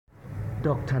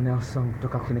Dr. Nelson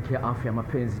kutoka kliniki ya afya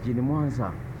mapenzi jijini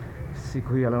Mwanza.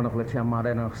 Siku hii leo nakuletea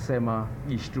mada inayosema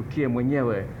jishtukie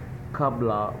mwenyewe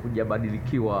kabla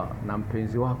hujabadilikiwa na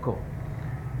mpenzi wako.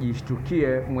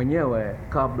 Jishtukie mwenyewe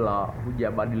kabla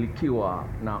hujabadilikiwa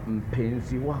na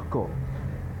mpenzi wako.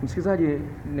 Msikilizaji,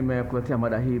 nimekuletea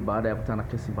mada hii baada ya kukutana na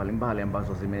kesi mbalimbali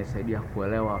ambazo zimesaidia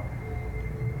kuelewa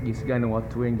jinsi gani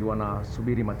watu wengi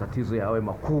wanasubiri matatizo yawe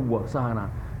makubwa sana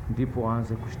ndipo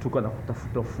waanze kushtuka na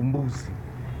kutafuta ufumbuzi,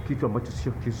 kitu ambacho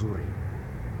sio kizuri.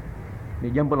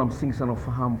 Ni jambo la msingi sana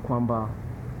ufahamu kwamba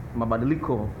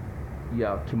mabadiliko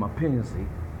ya kimapenzi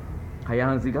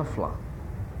hayaanzi ghafla,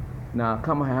 na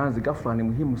kama hayaanzi ghafla ni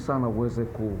muhimu sana uweze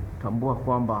kutambua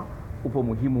kwamba upo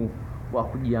muhimu wa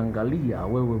kujiangalia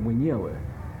wewe mwenyewe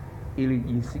ili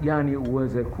jinsi gani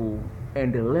uweze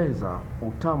kuendeleza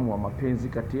utamu wa mapenzi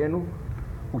kati yenu,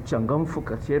 uchangamfu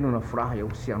kati yenu na furaha ya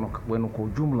uhusiano wenu kwa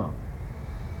ujumla.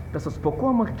 Sasa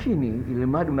usipokuwa makini, ile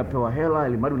madi unapewa hela,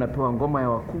 ile madi unapewa ngoma ya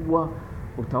wakubwa,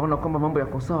 utaona kwamba mambo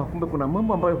yako sawa, kumbe kuna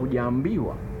mambo ambayo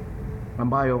hujaambiwa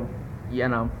ambayo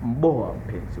yanamboa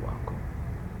mpenzi wako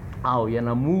au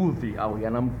yanamuudhi au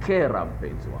yanamkera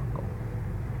mpenzi wako.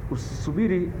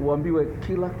 Usisubiri uambiwe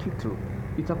kila kitu,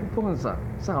 itakuponza.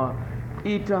 Sawa,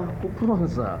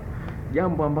 itakuponza.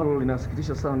 Jambo ambalo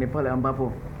linasikitisha sana ni pale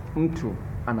ambapo mtu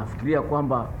anafikiria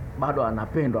kwamba bado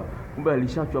anapendwa, kumbe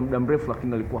alishachwa muda mrefu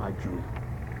lakini alikuwa hajui.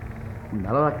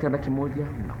 Mnalala kitanda kimoja,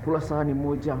 mnakula sahani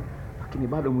moja, lakini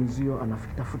bado mwenzio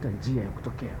anatafuta njia ya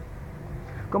kutokea.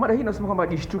 Kwa mada hii nasema kwamba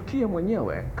jishtukie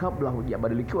mwenyewe kabla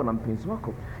hujabadilikiwa na mpenzi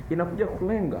wako. Inakuja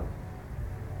kulenga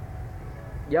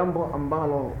jambo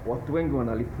ambalo watu wengi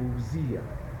wanalipuuzia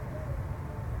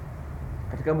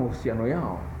katika mahusiano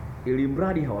yao, ili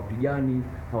mradi hawapigani,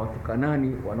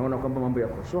 hawatukanani, wanaona kwamba mambo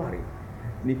yako shwari.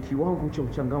 Ni kiwango cha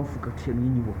uchangamfu kati ya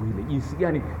ninyi wawili, jinsi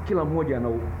gani kila mmoja ana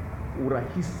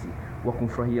urahisi wa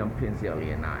kumfurahia mpenzi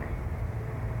aliye naye.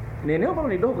 Ni eneo ambalo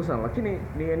ni dogo sana, lakini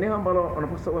ni eneo ambalo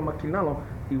unapaswa uwe makini nalo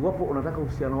iwapo unataka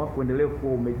uhusiano wako uendelee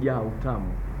kuwa umejaa utamu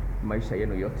maisha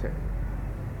yenu yote.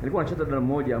 Nilikuwa nachata dada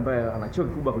mmoja ambaye ana cheo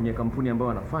kikubwa kwenye kampuni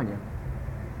ambayo anafanya.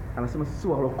 Anasema sisi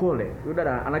walokole, yule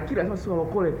dada anakiri, anasema sisi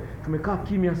walokole tumekaa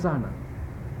kimya sana.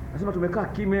 Anasema tumekaa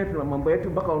kimya, tuna mambo yetu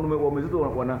mpaka waume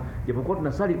zetu japokuwa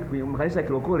tunasali kwenye makanisa ya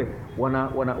kilokole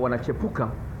wanachepuka.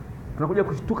 Tunakuja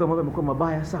kushtuka mambo yamekuwa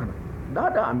mabaya sana.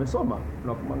 Dada amesoma,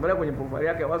 tunakuangalia kwenye profile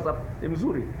yake ya WhatsApp ni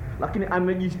mzuri, lakini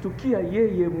amejishtukia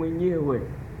yeye mwenyewe.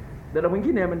 Dada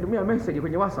mwingine amenitumia message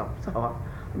kwenye WhatsApp, sawa,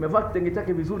 amevaa kitenge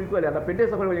chake vizuri kweli,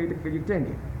 anapendeza kweli kwenye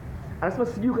kitenge. Anasema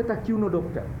sijui kata kiuno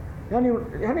dokta. Yaani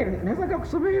naweza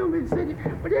kusomea hiyo message.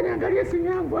 Ngoja niangalie simu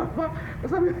yangu hapa. Kwa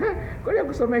sababu ngoja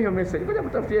kusomea hiyo message. Ngoja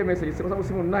kutafutia hiyo message kwa sababu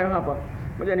simu ninayo hapa.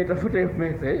 Ngoja nitafute hiyo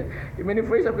message.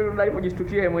 Imenifurahisha kweli ndio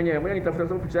alipojishtukia mwenyewe. Ngoja nitafute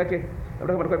sababu picha yake.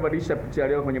 Labda kama atakubadilisha picha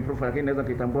leo kwenye profile lakini naweza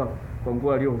kuitambua kwa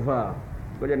nguo aliyovaa.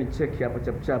 Ngoja ni check hapa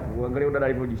chap chap. Uangalie dada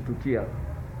alipojishtukia.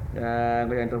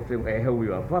 Ngoja nitafute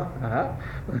huyo hapa.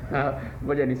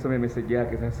 Ngoja nisome message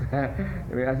yake sasa.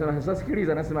 Sasa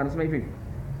sikiliza, anasema hivi.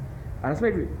 Anasema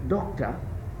hivi, dokta,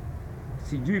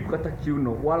 sijui kukata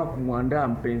kiuno wala kumwandaa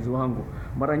mpenzi wangu.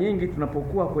 Mara nyingi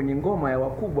tunapokuwa kwenye ngoma ya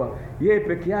wakubwa, yeye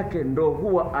peke yake ndo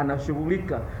huwa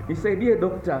anashughulika. Nisaidie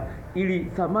dokta, ili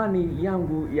thamani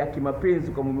yangu ya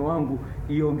kimapenzi kwa mume wangu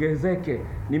iongezeke.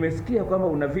 Nimesikia kwamba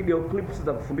una video clips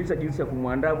za kufundisha jinsi ya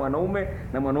kumwandaa mwanaume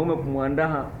na mwanaume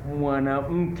kumwandaa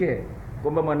mwanamke,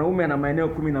 kwamba mwanaume ana maeneo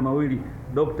 12.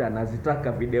 Dokta,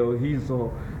 nazitaka video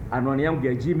hizo. Anwani yangu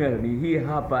ya Gmail ni hii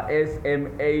hapa,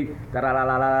 SMA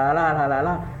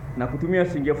taralalalala, na kutumia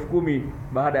shilingi 10,000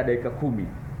 baada ya dakika 10.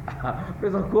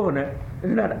 Unaweza kuona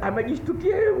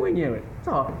amejishtukia yeye mwenyewe.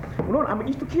 Sawa, unaona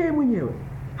amejishtukia yeye mwenyewe.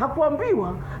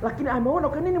 Hakuambiwa, lakini ameona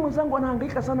kwa nini mwenzangu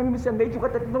anahangaika sana, mimi sihangaiki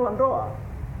kukata tendo la ndoa.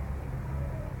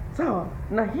 Sawa,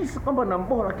 na hisi kwamba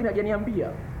namboa lakini hajaniambia.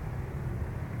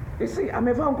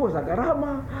 Amevaa nguo za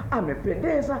gharama,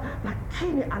 amependeza,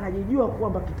 lakini anajijua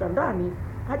kwamba kitandani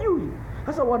hajui.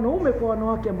 Sasa wanaume kwa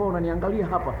wanawake ambao wananiangalia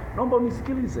hapa, naomba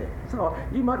unisikilize. Sawa,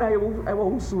 hii mada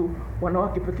haiwahusu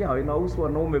wanawake pekee yao, inahusu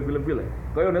wanaume vile vile.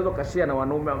 Kwa hiyo unaweza ukashare na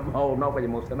wanaume ambao nao kwenye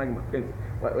mahusiano ya mapenzi.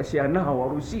 Washare nao,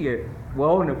 warushie,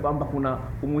 waone kwamba kuna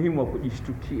umuhimu wa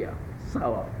kujishtukia.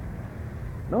 Sawa.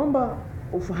 Naomba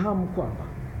ufahamu kwamba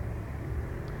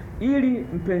ili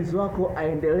mpenzi wako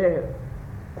aendelee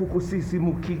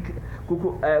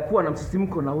kuwa na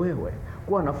msisimko na wewe,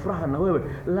 kuwa na furaha na wewe,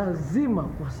 lazima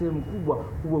kwa sehemu kubwa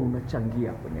uwe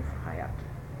unachangia kwenye furaha yake.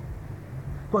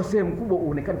 Kwa sehemu kubwa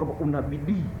uonekane kwamba una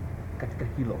bidii katika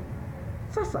hilo.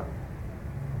 Sasa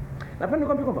napenda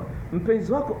nikwambie kwamba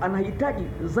mpenzi wako anahitaji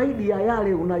zaidi ya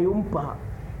yale unayompa.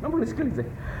 Naomba nisikilize.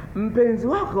 mpenzi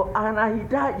wako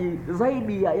anahitaji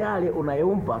zaidi ya yale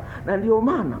unayompa, na ndio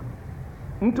maana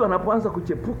mtu anapoanza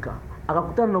kuchepuka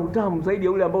akakutana na utamu zaidi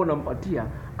ya ule ambao unampatia,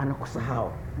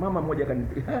 anakusahau. Mama mmoja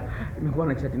nimekuwa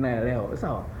na chat naye leo,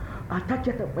 sawa, hataki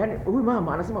hata, yani huyu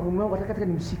mama anasema mume wangu hataki hata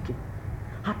nimshike,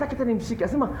 hataki hata nimshike.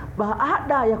 Anasema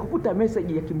baada ya kukuta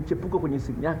message ya kimchepuko kwenye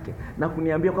simu yake na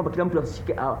kuniambia kwamba kila mtu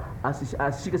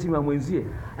asishike simu ya mwenzie,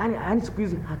 yani siku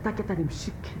hizi hataki hata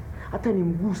nimshike, hata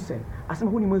nimguse.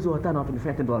 Anasema huu ni mwezi wa 5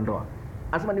 hatujafanya tendo la ndoa.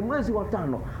 Anasema ni mwezi wa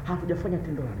 5 hatujafanya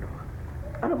tendo la ndoa.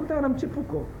 Anakutana na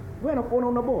mchepuko, wewe anakuona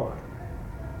unaboa.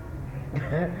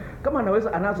 Kama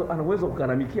anaweza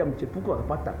kukaramikia mchepuko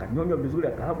akapata akanyonywa vizuri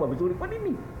akahabwa vizuri, kwa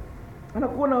nini?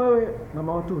 Anakuona wewe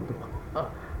mama watoto.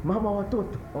 Mama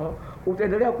watoto.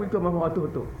 Utaendelea kuitwa mama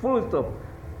watoto. Full stop.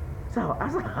 Sawa,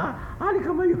 asa hali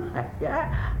kama hiyo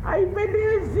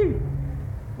haipendezi.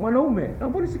 Mwanaume,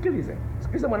 naomba nisikilize.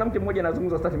 Sikiliza mwanamke mmoja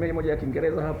anazungumza statement moja ya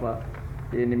Kiingereza hapa.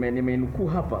 Nimeinukuu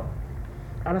hapa.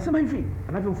 Anasema hivi,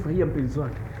 anavyomfurahia mpenzi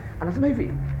wake. Anasema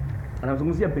hivi,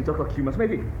 anazungumzia mpenzi wake wa kiume.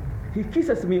 Anasema hivi, he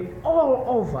kisses me all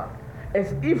over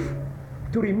as if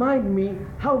to remind me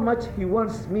how much he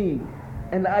wants me,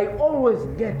 and I always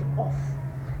get off.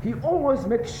 He always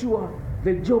makes sure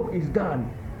the job is done,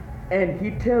 and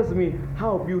he tells me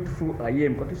how beautiful I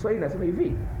am. Kwa Kiswahili nasema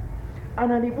hivi,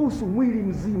 ananibusu mwili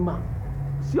mzima,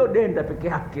 sio denda peke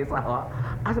yake, sawa?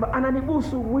 Anasema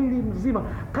ananibusu mwili mzima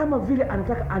kama vile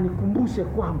anataka anikumbushe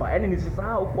kwamba, yani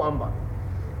nisisahau kwamba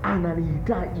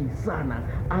ananihitaji sana,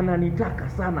 ananitaka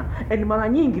sana. And mara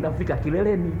nyingi nafika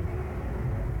kileleni,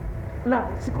 na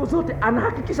siku zote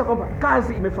anahakikisha kwamba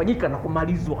kazi imefanyika na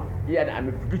kumalizwa, yani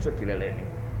amefikishwa kileleni.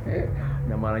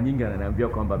 Na mara nyingi ananiambia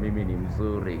kwamba mimi ni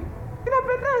mzuri.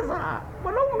 Inapendeza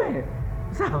mwanaume,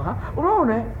 sawa?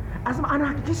 Unaona? Asema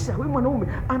anahakikisha, huyu mwanaume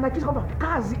anahakikisha kwamba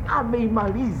kazi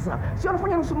ameimaliza, sio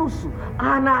anafanya nusu nusu,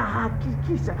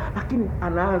 anahakikisha. Lakini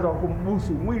anaanza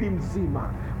kumbusu mwili mzima.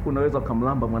 Unaweza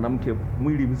kumlamba mwanamke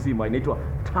mwili mzima, inaitwa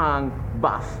tongue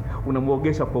bath.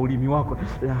 Unamuogesha kwa ulimi wako,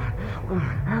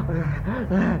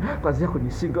 kazi yako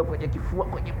ni shingo, kwenye kifua,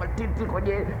 kwenye matiti,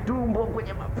 kwenye tumbo,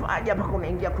 kwenye mapaja, mpaka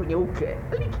unaingia kwenye uke.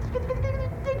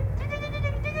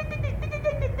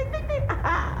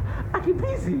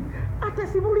 Akibizi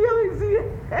atasimulia wenzie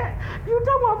ni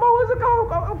utamu ambao uweze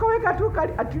ukaweka tu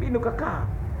akilini ukakaa.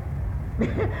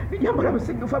 Ni jambo la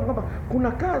msingi ufahamu kwamba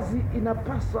kuna kazi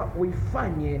inapaswa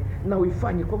uifanye, na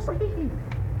uifanye kwa usahihi.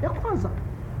 Ya kwanza,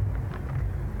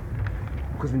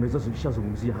 kwa sababu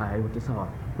nimeshazungumzia haya yote, sawa,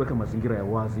 kuweka mazingira ya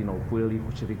wazi na ukweli,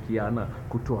 kushirikiana,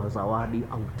 kutoa zawadi,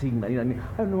 outing na nini.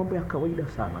 Hayo ni mambo ya kawaida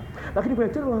sana. Lakini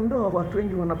kwenye tendo la ndoa watu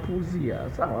wengi wanapuuzia,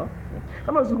 sawa?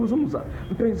 Kama nazungumza,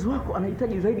 mpenzi wako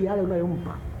anahitaji zaidi yale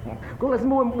unayompa. Kwa hiyo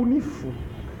lazima uwe mbunifu,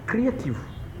 creative.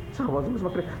 Sawa, wazungumza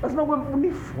lazima uwe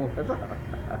mbunifu.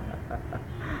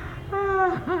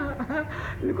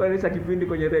 Nilikuwa naendesha kipindi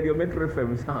kwenye Radio Metro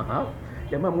FM, sawa?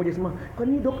 Jamaa mmoja sema, "Kwa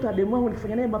nini Dr. Ademwangu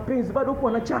nikifanya naye mapenzi bado uko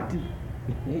ana chati?"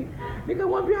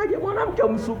 Nikamwambia aje mwanamke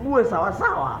umsugue sawa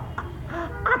sawa.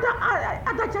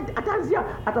 Ataanzia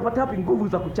atapata wapi nguvu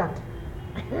za kuchati?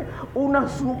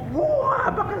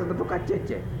 Unasugua mpaka zinatoka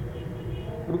cheche.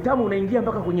 Utamu unaingia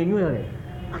mpaka kwenye nywele.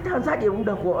 Ataanzaje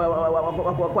muda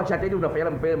kwa chati ili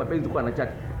unafanya mapenzi kwa ana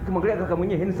chati? Ukimwangalia kaka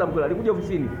mwenyewe handsome kwa alikuja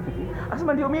ofisini.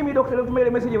 Anasema ndio mimi Dr. leo tumeile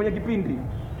message kwenye kipindi.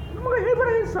 Mwangalia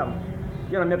very handsome.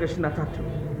 Yana miaka 23.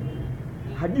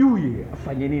 Hajui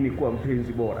afanye nini kuwa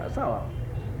mpenzi bora, sawa?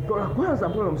 Kwa la kwanza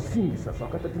ambalo la msingi sasa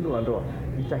wakati tendo la ndoa,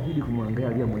 jitahidi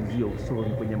kumwangalia mwenzio usoni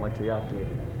kwenye macho yake.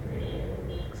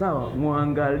 Sawa,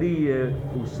 muangalie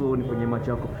usoni kwenye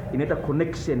macho yako. Inaleta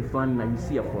connection fulani na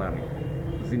hisia fulani.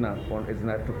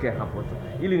 Zinatokea hapo tu.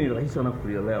 Ili ni rahisi sana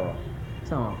kuelewa.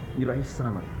 Sawa, ni rahisi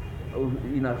sana.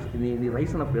 Ni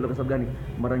rahisi sana kuelewa kwa sababu gani?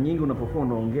 Mara nyingi unapokuwa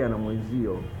unaongea na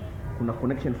mwenzio, kuna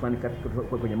connection fulani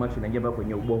kwenye macho inaingia mpaka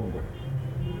kwenye ubongo.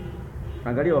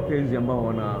 Angalia wapenzi ambao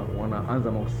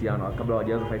wanaanza mahusiano kabla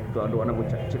hawajaanza kitu ndio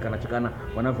wanapochekana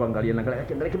wanavyoangalia,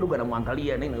 angalia kidogo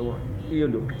anamwangalia nini. Hiyo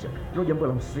ndio picha. Ndio jambo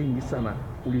la msingi sana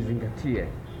ulizingatie,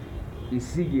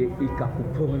 isije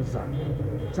ikakuponza.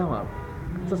 Sawa?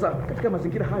 Sasa katika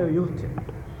mazingira hayo yote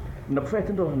mnapofanya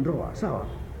tendo la ndoa, sawa?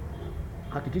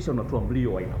 Hakikisha unatoa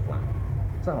mlio wa aina fulani.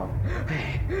 Sawa?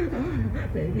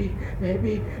 Baby,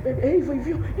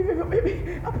 hivyo baby,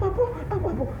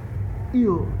 hapo.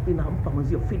 Hiyo inampa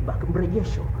mwenzio feedback,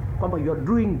 mrejesho kwamba you are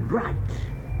doing right.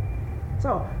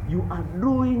 Sawa? You are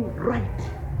doing right.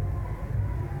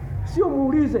 Sio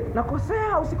muulize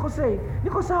nakosea au sikosei.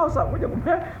 Niko sawa sawa. Ngoja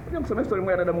msome story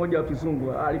moja dada moja wa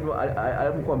kizungu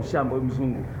alipokuwa mshamba huyo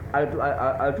mzungu.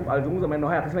 Alizungumza maneno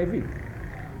haya akasema hivi,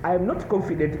 I am not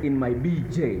confident in my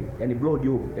BJ, yani blow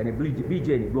job, yani BJ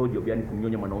ni blow job, yani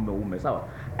kumnyonya mwanaume uume, sawa?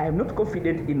 I am not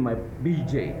confident in my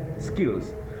BJ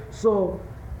skills, so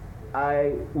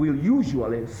I will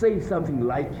usually say something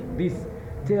like this: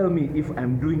 tell me if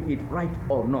I'm doing it right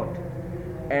or not,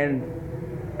 and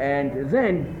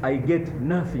then I get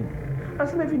nothing.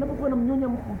 Anasema hivi, ninapokuwa namnyonya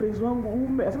mpenzi wangu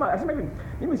uume, anasema hivi,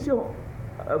 mimi sio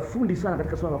fundi sana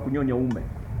katika swala la kunyonya uume.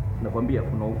 Nakwambia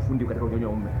kuna ufundi katika kunyonya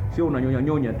uume, sio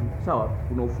unanyonya tu, sawa?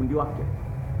 Kuna ufundi wake.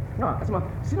 Anasema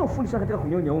sina ufundi sana katika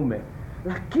kunyonya uume,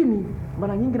 lakini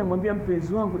mara nyingi namwambia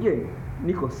mpenzi wangu, je,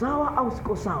 niko sawa au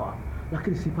siko sawa?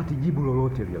 Lakini sipati jibu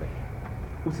lolote lile.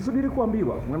 Usisubiri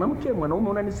kuambiwa. Mwanamke, mwanaume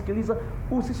unanisikiliza,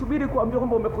 usisubiri kuambiwa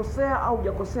kwamba umekosea au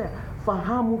hujakosea.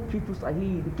 Fahamu kitu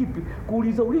sahihi ni kipi.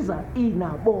 Kuuliza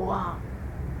inaboa.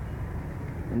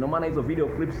 Ndio maana hizo video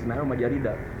clips na hayo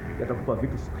majarida yatakupa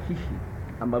vitu sahihi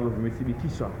ambavyo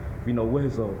vimethibitishwa vina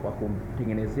uwezo wa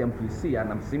kumtengenezea mtu hisia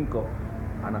na msimko,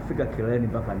 anafika kileleni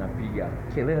mpaka anapiga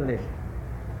kelele.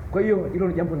 Kwa hiyo hilo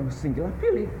ni jambo la msingi. La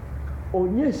pili,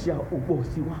 onyesha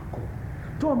ubosi wako.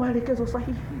 Toa maelekezo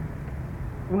sahihi.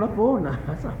 Unapoona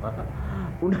sawa,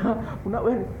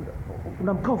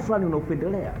 una mkao fulani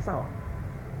unaopendelea, sawa,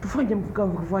 tufanye mkao,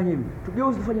 kufanya hivi,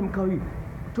 tugeuze tufanye mkao hivi.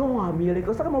 Toa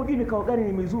maelekezo. Sasa kama hujui mikao gani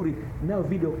ni mizuri, nayo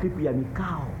video clip ya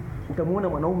mikao. Utamuona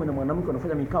mwanaume na mwanamke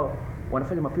wanafanya mikao,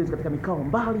 wanafanya mapenzi katika mikao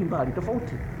mbali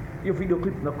tofauti. Hiyo video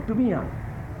clip na kutumia.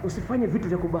 Usifanye vitu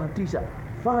vya kubahatisha.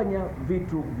 Fanya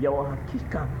vitu vya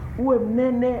uhakika. Uwe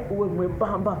mnene, uwe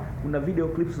mwembamba. Kuna video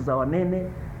clips za wanene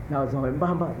na za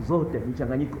wembamba, zote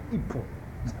michanganyiko ipo.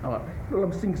 Sawa, hilo la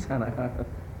msingi sana.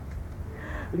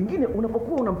 Lingine,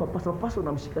 unapokuwa unampapasa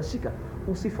unamshikashika,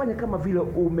 usifanye kama vile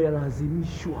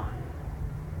umelazimishwa.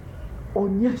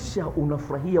 Onyesha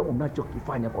unafurahia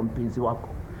unachokifanya kwa mpenzi wako.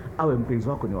 Awe mpenzi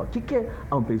wako ni wa kike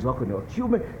au mpenzi wako ni wa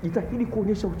kiume, jitahidi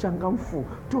kuonyesha uchangamfu,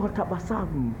 toa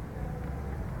tabasamu.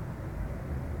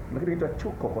 Lakini inaitwa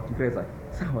choko kwa Kiingereza.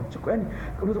 Sawa, choko yani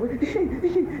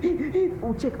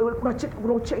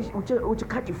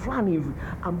uchekaji fulani hivi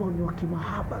ambao ni wa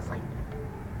kimahaba zaidi.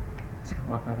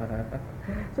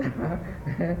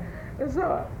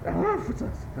 Sawa. Alafu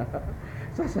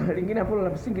sasa lingine hapo la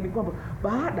msingi ni kwamba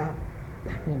baada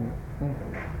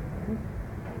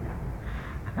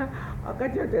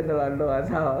wakati wa tendo la ndoa,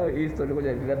 sawa, history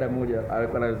moja dada mmoja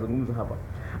alikuwa anazungumza hapa.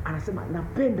 Anasema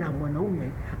napenda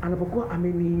mwanaume anapokuwa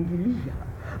ameniingilia,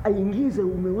 aingize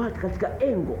uume wake katika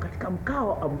engo, katika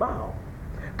mkao ambao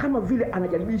kama vile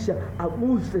anajaribisha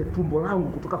aguse tumbo langu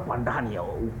kutoka kwa ndani ya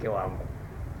uke wangu.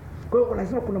 Kwa hiyo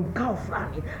lazima kuna mkao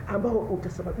fulani ambao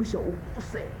utasababisha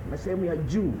uguse na sehemu ya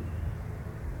juu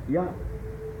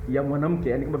ya mwanamke,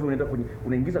 yani kama vile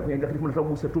unaingiza kwenye lakini unataka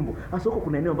kuguse tumbo. Hasa huko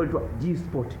kuna eneo ambalo linaitwa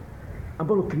G-spot,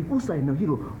 ambalo ukigusa eneo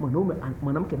hilo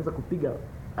mwanamke anaweza kupiga,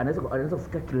 anaweza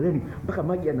kufika kileleni mpaka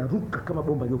maji yanaruka kama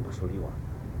bomba lililopasuliwa.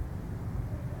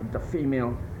 The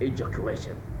female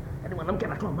ejaculation. Yani mwanamke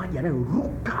anatoa maji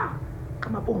yanayoruka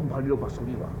kama bomba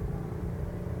lililopasuliwa.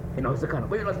 Inawezekana.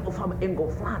 Kwa hiyo lazima ufahamu engo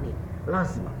fulani,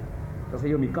 lazima. Sasa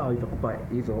hiyo mikao itakupa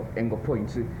hizo angle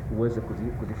points uweze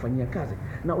kuzifanyia kazi.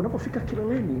 Na unapofika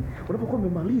kileleni, unapokuwa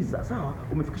umemaliza, sawa,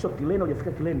 umefikishwa kileleni,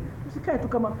 hujafika kileleni, usikae tu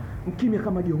kama mkimya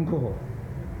kama jongoo.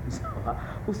 Sawa,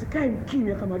 usikae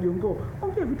mkimya kama jongoo.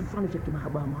 Ongea vitu fulani vya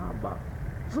kimahaba.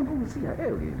 Zungumzia,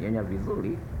 ulinyanya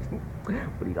vizuri.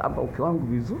 Uliramba uke wangu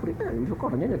vizuri.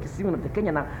 Nilikuwa nanyanya kisima na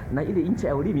tekenya na ile incha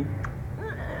ya ulimi.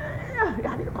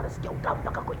 Yaani nilikuwa nasikia utamu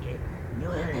mpaka kwenye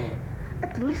nywele.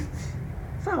 At least,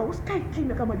 sawa, usikae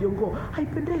kimya kama jongoo.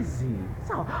 Haipendezi.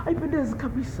 Sawa, haipendezi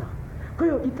kabisa. Kwa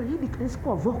hiyo jitahidi kiasi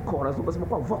kwa vocal, unazungumza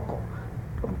kwa vocal.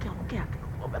 Ongea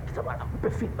kisema mpe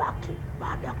feedback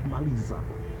baada ya kumaliza.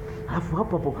 Alafu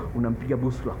hapo unampiga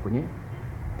busu kwenye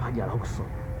paja la uso.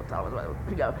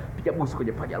 Piga busu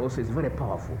kwenye paja la uso is very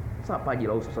powerful. Sawa, paja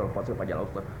la uso,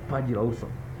 paja la uso.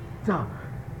 Sawa,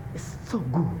 it's so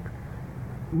good.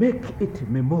 Make it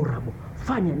memorable.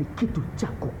 Fanya ni kitu cha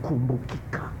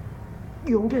kukumbukika.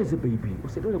 Jiongeze baby,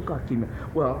 usiendelee kukaa kimya.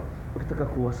 Well, ukitaka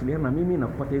kuwasiliana na mimi na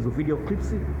kupata hizo video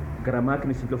clips, gharama yake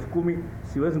ni shilingi 10,000.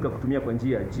 Siwezi nikakutumia kwa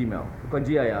njia ya Gmail, kwa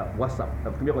njia ya WhatsApp,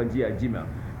 na kutumia kwa njia ya Gmail.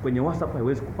 Kwenye WhatsApp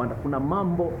haiwezi kupanda. Kuna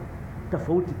mambo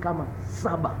tofauti kama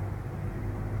 7.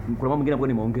 Kuna mambo mengine ambayo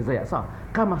nimeongezea, sawa?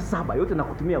 Kama 7 yote na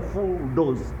kutumia full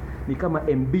dose ni kama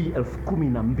MB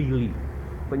 12,000.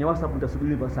 Kwenye WhatsApp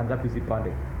nitasubiri kwa saa ngapi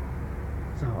zipande?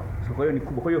 Sawa. So kwa hiyo ni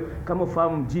kubwa. Kwa hiyo kama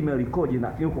ufahamu Gmail ikoje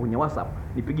na uko kwenye WhatsApp,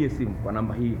 nipigie simu kwa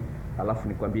namba hii, alafu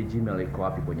nikwambie Gmail iko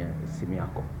wapi kwenye simu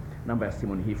yako. Namba ya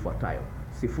simu ni hii ifuatayo: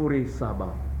 0754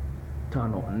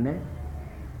 03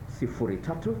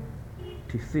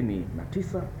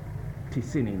 99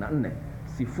 94.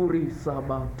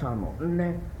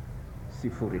 0754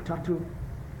 03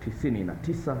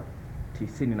 99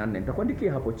 94.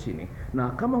 Nitakuandikia hapo chini, na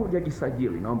kama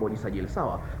hujajisajili naomba ujisajili.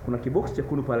 Sawa, kuna kibox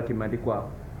chekundu pale kimeandikwa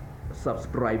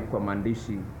subscribe kwa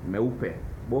maandishi meupe.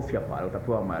 Bofya pale,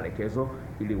 utapewa maelekezo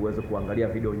ili uweze kuangalia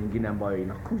video nyingine ambayo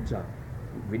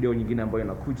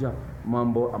inakuja,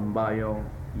 mambo ambayo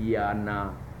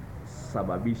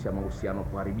yanasababisha mahusiano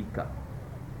kuharibika.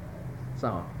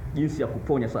 Sawa, jinsi ya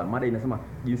kuponya. Sawa, mada inasema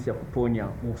jinsi ya kuponya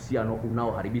uhusiano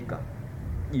unaoharibika,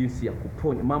 jinsi ya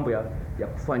kuponya, mambo ya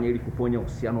kufanya ili kuponya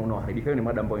uhusiano unaoharibika. Hiyo ni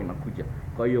mada ambayo inakuja.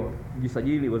 Kwa hiyo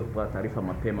jisajili uweze kupata taarifa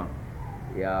mapema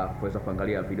ya kuweza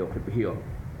kuangalia video clip hiyo.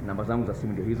 Namba zangu za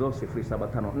simu ndio hizo,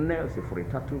 0754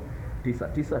 03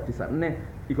 9994.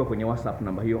 Iko kwenye WhatsApp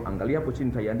namba hiyo, angalia hapo chini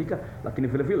nitaiandika. Lakini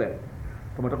vile vile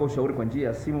kama unataka ushauri kwa njia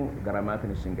ya simu, gharama yake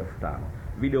ni shilingi 5000.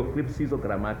 Video clips hizo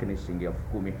gharama yake ni shilingi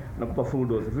 10000. Nakupa full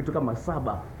dose, vitu kama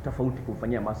 7 tofauti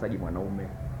kumfanyia masaji mwanaume,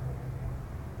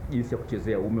 jinsi ya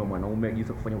kuchezea uume wa mwanaume,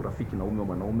 jinsi ya kufanya urafiki na uume wa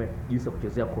mwanaume, jinsi ya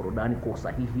kuchezea korodani kwa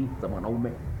usahihi za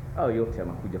mwanaume. Hayo yote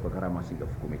yanakuja kwa gharama ya shilingi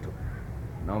 10000 tu.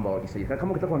 Naomba wajisajili.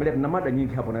 Kama ukitaka kuangalia na mada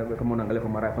nyingi hapo, na kama unaangalia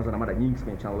kwa mara ya kwanza na mada nyingi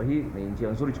kwenye channel hii, ni njia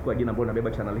nzuri. Chukua jina ambalo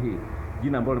linabeba channel hii.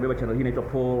 Jina ambalo linabeba channel hii inaitwa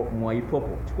Paul Mwaipopo.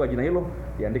 Chukua jina hilo,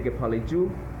 liandike pale juu,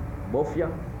 bofya,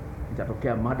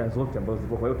 itatokea mada zote ambazo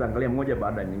zipo. Kwa hiyo utaangalia moja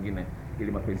baada ya nyingine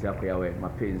ili mapenzi yako yawe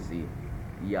mapenzi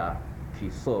ya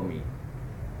kisomi,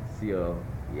 sio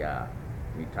ya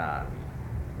mitaani.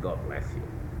 God bless you.